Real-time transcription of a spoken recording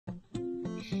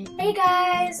Hey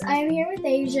guys, I'm here with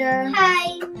Asia.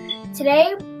 Hi!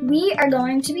 Today we are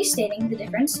going to be stating the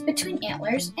difference between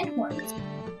antlers and horns.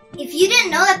 If you didn't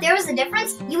know that there was a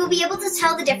difference, you will be able to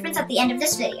tell the difference at the end of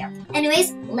this video.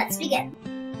 Anyways, let's begin.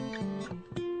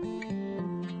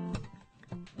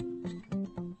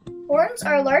 Horns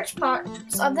are large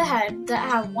parts of the head that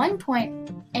have one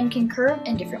point and can curve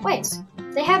in different ways.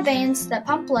 They have veins that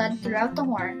pump blood throughout the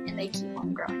horn and they keep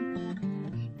on growing.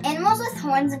 Animals with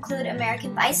horns include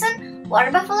American bison,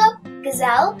 water buffalo,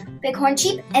 gazelle, bighorn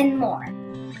sheep, and more.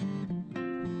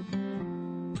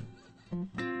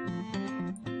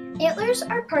 Antlers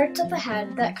are parts of the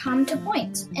head that come to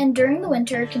points and during the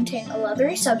winter contain a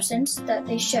leathery substance that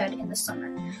they shed in the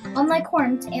summer. Unlike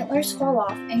horns, antlers fall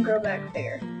off and grow back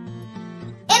bigger.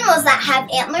 Animals that have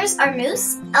antlers are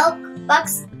moose, elk,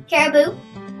 bucks, caribou,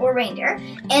 or reindeer,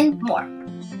 and more.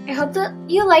 I hope that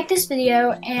you like this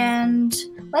video, and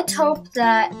let's hope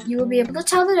that you will be able to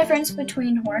tell the difference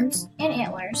between horns and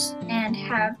antlers and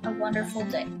have a wonderful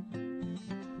day.